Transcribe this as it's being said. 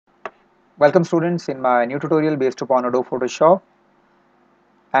Welcome students in my new tutorial based upon Adobe Photoshop,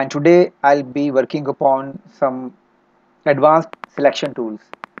 and today I'll be working upon some advanced selection tools.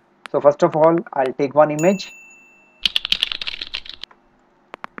 So first of all, I'll take one image.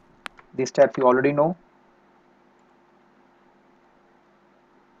 These steps you already know.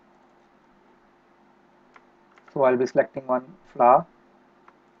 So I'll be selecting one flower.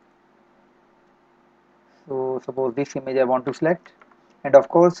 So suppose this image I want to select, and of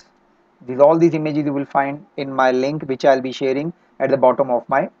course all these images you will find in my link which I'll be sharing at the bottom of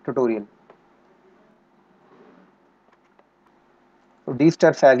my tutorial. So these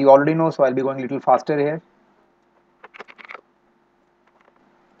steps as you already know, so I'll be going a little faster here.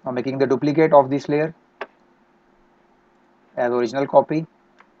 I'm making the duplicate of this layer as original copy.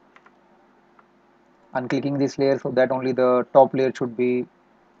 Unclicking this layer so that only the top layer should be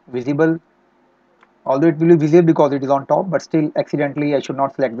visible, although it will be visible because it is on top, but still accidentally I should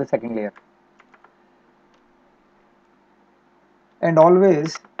not select the second layer. And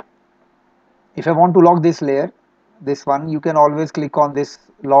always if I want to lock this layer, this one, you can always click on this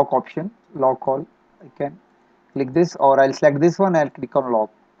lock option, lock all. I can click this, or I'll select this one, I'll click on lock,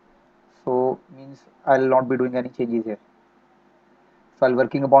 so means I'll not be doing any changes here. So I'll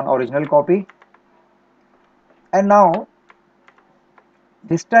working upon original copy, and now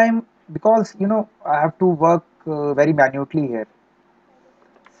this time, because I have to work very minutely here.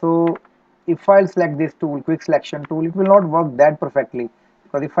 So if I'll select this tool, quick selection tool, it will not work that perfectly,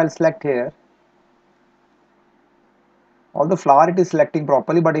 because if I'll select here, all the flower it is selecting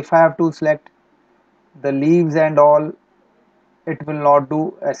properly, but if I have to select the leaves and all, it will not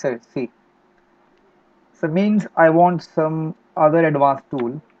do as I see. So means I want some other advanced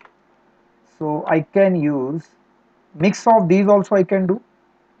tool, so I can use mix of these also I can do.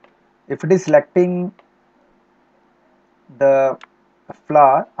 If it is selecting the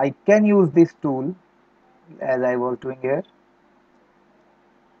flower, I can use this tool as I was doing here.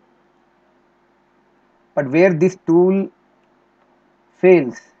 But where this tool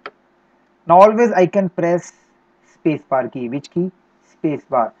fails, now always I can press space bar key. Which key? Space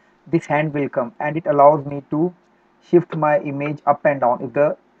bar. This hand will come and it allows me to shift my image up and down if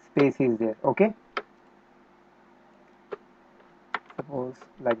the space is there. Okay, suppose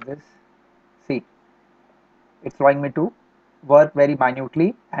like this. See, it's allowing me to work very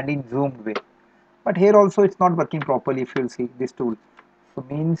minutely and in zoomed way. But here also it's not working properly. If you'll see this tool, so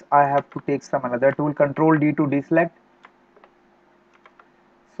means I have to take some another tool, Control D to deselect.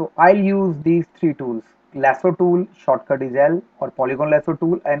 So I'll use these three tools: lasso tool, shortcut is L, or polygon lasso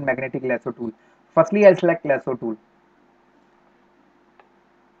tool, and magnetic lasso tool. Firstly, I'll select lasso tool.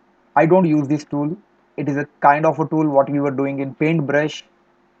 I don't use this tool. It is a kind of a tool what we were doing in paintbrush.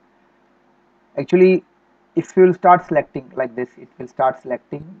 Actually, if you will start selecting like this, it will start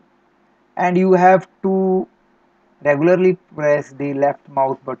selecting, and you have to regularly press the left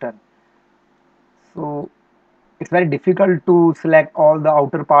mouse button. So it's very difficult to select all the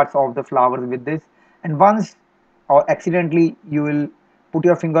outer parts of the flowers with this, and once or accidentally you will put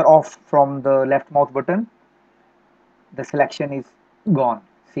your finger off from the left mouse button, the selection is gone.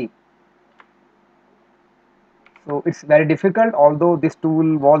 See, so it's very difficult, although this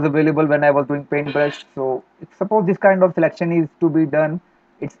tool was available when I was doing paintbrush. So if suppose this kind of selection is to be done,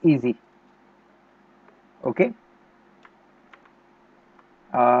 it's easy. Okay,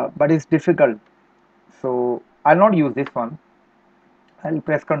 but it's difficult, so I'll not use this one. I'll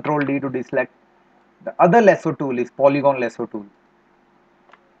press Ctrl D to deselect. The other lasso tool is polygon lasso tool,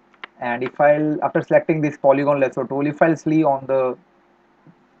 and if I'll, after selecting this polygon lasso tool, if I'll see on the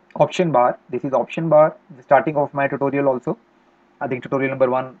option bar, this is option bar, the starting of my tutorial also, I think tutorial number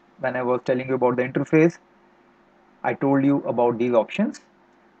 1, when I was telling you about the interface, I told you about these options.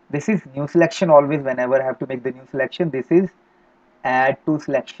 This is new selection. Always whenever I have to make the new selection, this is add to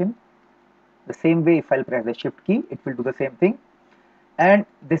selection. The same way, if I'll press the shift key, it will do the same thing. And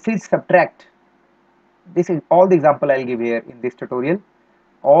this is subtract. This is all the example I'll give here in this tutorial,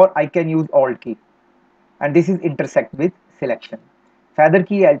 or I can use alt key, and this is intersect with selection. Feather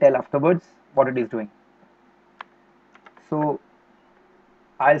key I'll tell afterwards what it is doing. So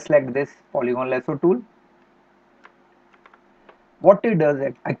I'll select this polygon lasso tool. What it does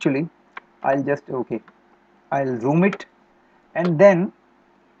actually, I'll just I'll zoom it, and then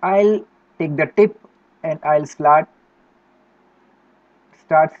I'll take the tip and I'll start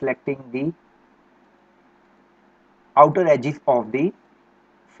selecting the outer edges of the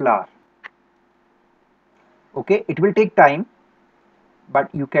flower. Okay, it will take time,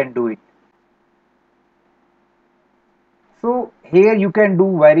 but you can do it. So here you can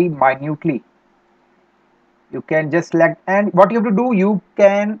do very minutely. You can just select, and what you have to do, you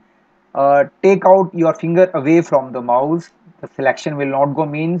can Take out your finger away from the mouse. The selection will not go,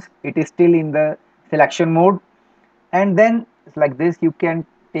 means it is still in the selection mode. And then like this, you can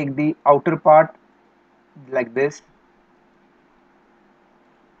take the outer part like this.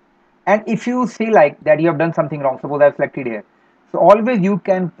 And if you see like that you have done something wrong, suppose I have selected here, so always you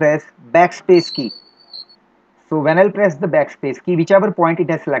can press backspace key. So when I'll press the backspace key, whichever point it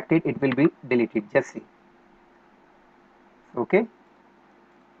has selected, it will be deleted. Just see. Okay.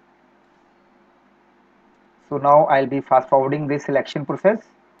 So now I'll be fast forwarding this selection process.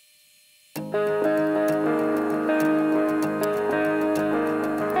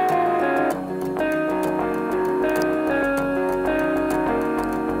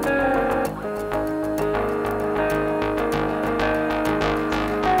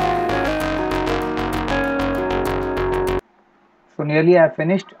 So nearly I have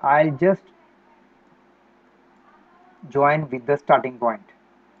finished. I'll just join with the starting point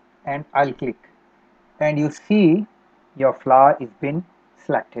and I'll click, and you see your flower is been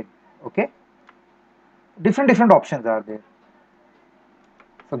selected. Okay, different options are there.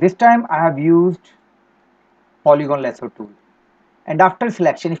 So this time I have used polygon lasso tool, and after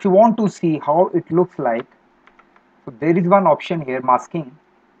selection, if you want to see how it looks like, so there is one option here, masking.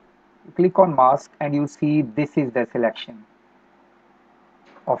 You click on mask and you see this is the selection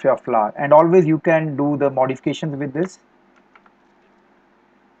of your flower, and always you can do the modifications with this.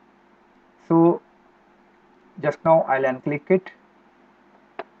 So just now I'll unclick it.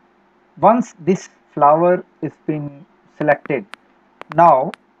 Once this flower is been selected,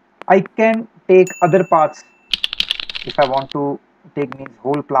 now I can take other parts. If I want to take means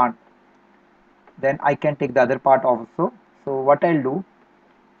whole plant, then I can take the other part also. So what I'll do,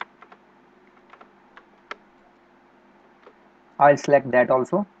 I'll select that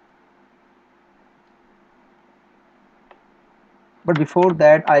also. But before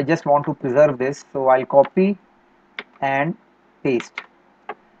that, I just want to preserve this, so I'll copy and paste,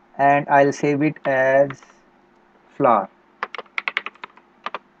 and I'll save it as flower,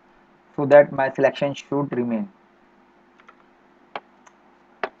 so that my selection should remain.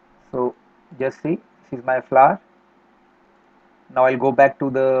 So just see, this is my flower. Now I'll go back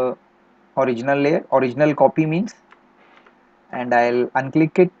to the original layer, original copy means, and I'll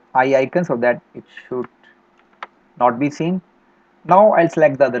unclick it, eye icon, so that it should not be seen. Now I'll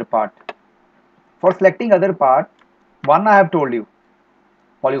select the other part. For selecting other part, one I have told you,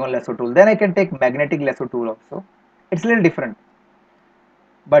 polygon lasso tool. Then I can take magnetic lasso tool also. It's a little different,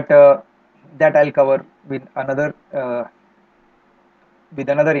 but that I'll cover with another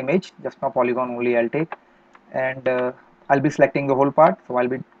image. Just now polygon only I'll take, and I'll be selecting the whole part. So I'll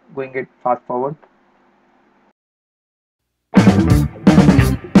be going it fast forward.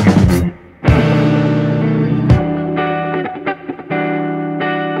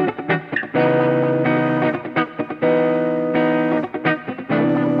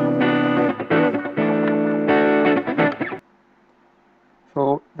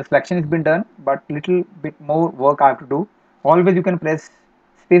 So the selection has been done, but little bit more work I have to do. Always you can press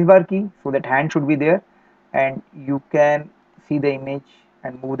spacebar key, so that hand should be there, and you can see the image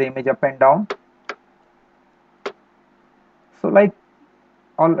and move the image up and down. So like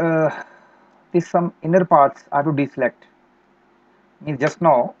all this some inner parts I have to deselect. Means just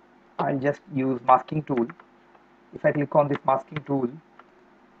now I'll just use masking tool. If I click on this masking tool,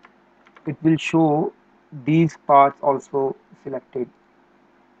 it will show these parts also selected.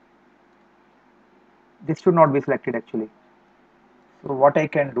 This should not be selected actually. So what I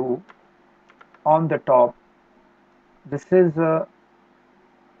can do, on the top, this is a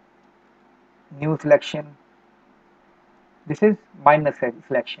new selection, this is minus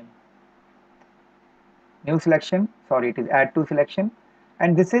selection, new selection, sorry, it is add to selection,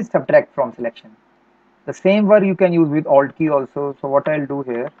 and this is subtract from selection. The same word you can use with alt key also. So what I'll do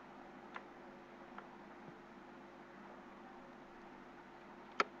here,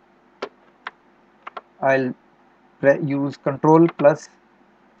 I'll use control plus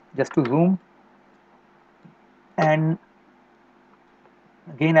just to zoom, and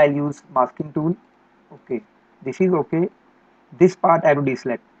again I'll use masking tool. Okay, this is okay. This part I have to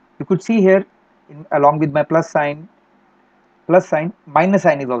deselect. You could see here along with my plus sign, minus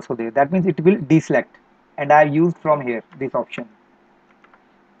sign is also there. That means it will deselect, and I have used from here this option.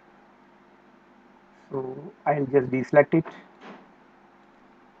 So I'll just deselect it.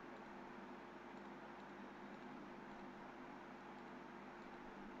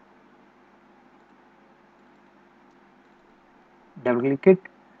 Double click it,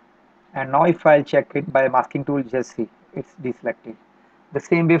 and now if I'll check it by masking tool, just see it's deselected. The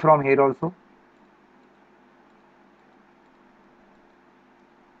same way from here also.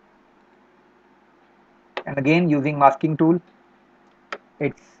 and again using masking tool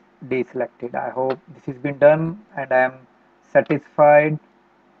it's deselected. I hope this has been done and I am satisfied.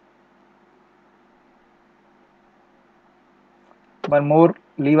 One more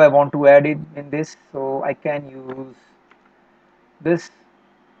leaf I want to add in this, so I can use this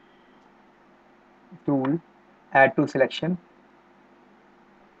tool, add to selection,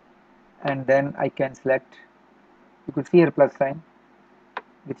 and then I can select, you could see here plus sign,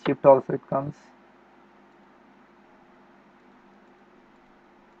 with shift also it comes.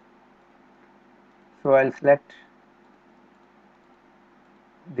 So I'll select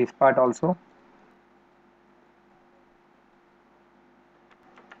this part also.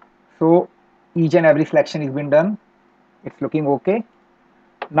 So each and every selection has been done. It's looking okay.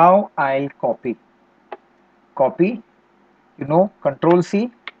 Now I'll copy, control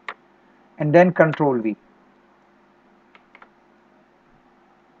C and then control V.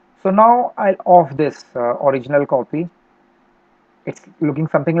 So now I'll off this original copy. It's looking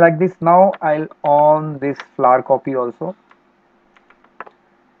something like this. Now I'll on this flower copy also.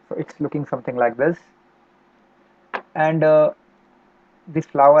 So it's looking something like this. And this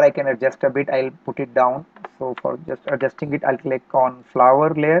flower I can adjust a bit. I'll put it down. So for just adjusting it, I'll click on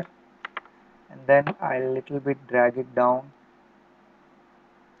flower layer and then I'll little bit drag it down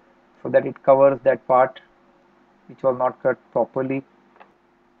so that it covers that part which was not cut properly.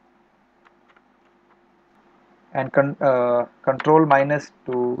 And control minus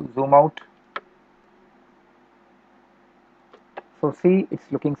to zoom out. So see, it's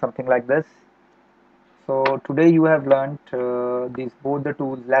looking something like this. So today you have learned these both the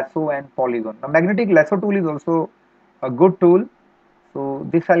tools, lasso and polygon. Now magnetic lasso tool is also a good tool. So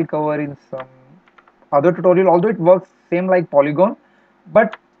this I'll cover in some other tutorial, although it works same like polygon,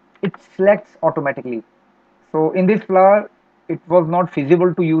 but it selects automatically. So in this flower, it was not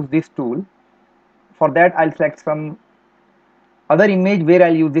feasible to use this tool. For that, I'll select some other image where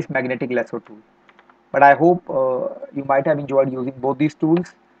I'll use this magnetic lasso tool. But I hope you might have enjoyed using both these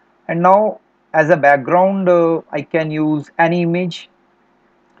tools. And now as a background I can use any image.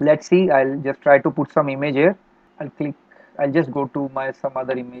 Let's see, I'll just try to put some image here. I'll just go to my some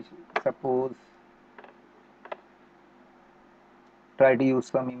other image. Suppose try to use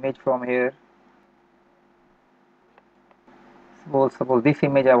some image from here. Suppose this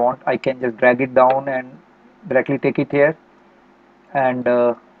image I want, I can just drag it down and directly take it here and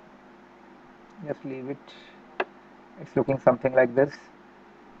just leave it. It's looking something like this.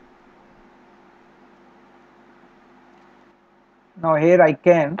 Now here I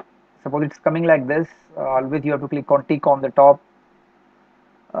can, suppose it's coming like this, always you have to click on tick on the top,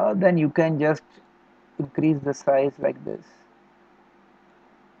 then you can just increase the size like this.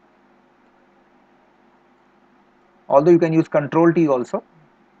 Although you can use control T also,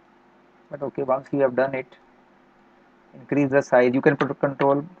 but okay, once you have done it, increase the size. You can put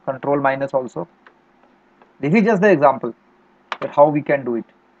control minus also. This is just the example that how we can do it.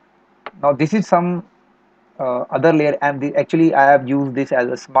 Now this is some other layer, and actually I have used this as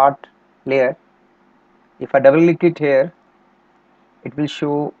a smart layer. If I double click it here, it will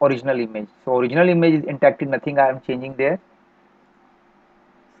show original image. So original image is intact, nothing I am changing there.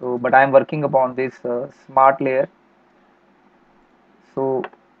 So but I am working upon this smart layer. So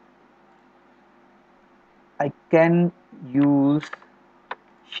I can use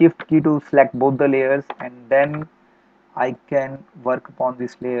shift key to select both the layers and then I can work upon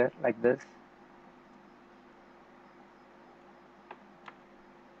this layer like this.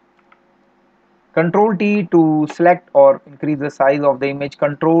 Control T to select or increase the size of the image.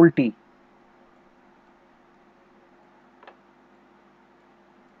 Control T.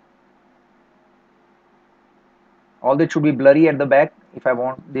 Although it should be blurry at the back if I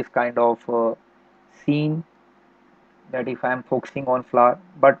want this kind of scene, that if I am focusing on flower,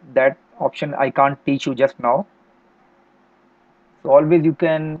 but that option I can't teach you just now. So always you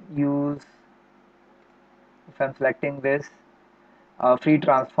can use, if I'm selecting this, free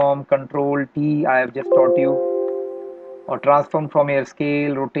transform, control T I have just taught you, or transform from here,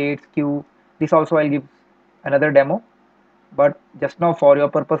 scale, rotate, skew. This also I'll give another demo, but just now for your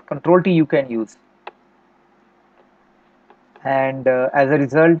purpose control T you can use. And as a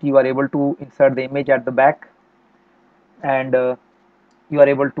result you are able to insert the image at the back, and you are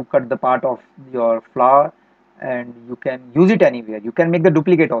able to cut the part of your flower and you can use it anywhere. You can make the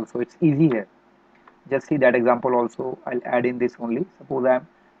duplicate also, it's easy here. Just see that example also, I'll add in this only. Suppose I'm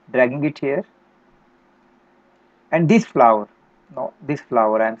dragging it here and this flower, no, this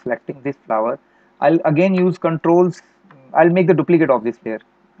flower, I'm selecting this flower. I'll again use controls, I'll make the duplicate of this layer.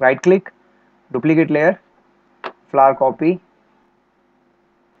 Right click, duplicate layer, flower copy,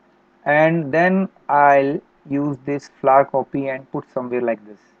 and then I'll use this flower copy and put somewhere like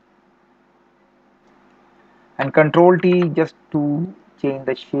this, and control T just to change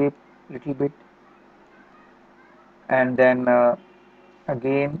the shape little bit, and then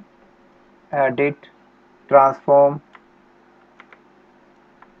again edit, transform.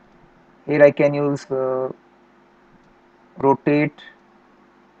 Here I can use rotate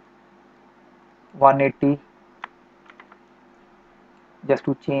 180 just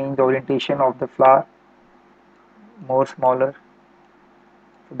to change the orientation of the flower more smaller,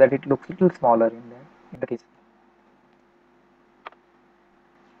 so that it looks little smaller in the case.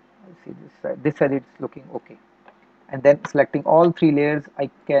 See this side it's looking okay, and then selecting all three layers I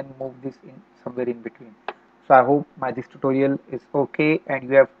can move this in somewhere in between. So I hope my this tutorial is okay and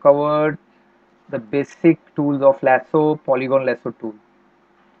you have covered the basic tools of Lasso, Polygon Lasso tool.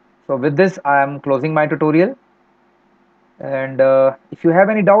 So with this I am closing my tutorial, and if you have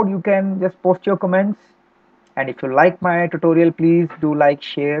any doubt you can just post your comments, and if you like my tutorial please do like,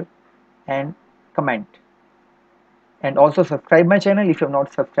 share and comment, and also subscribe my channel if you have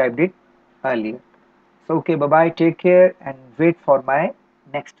not subscribed it earlier. So okay, bye bye, take care and wait for my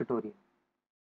next tutorial.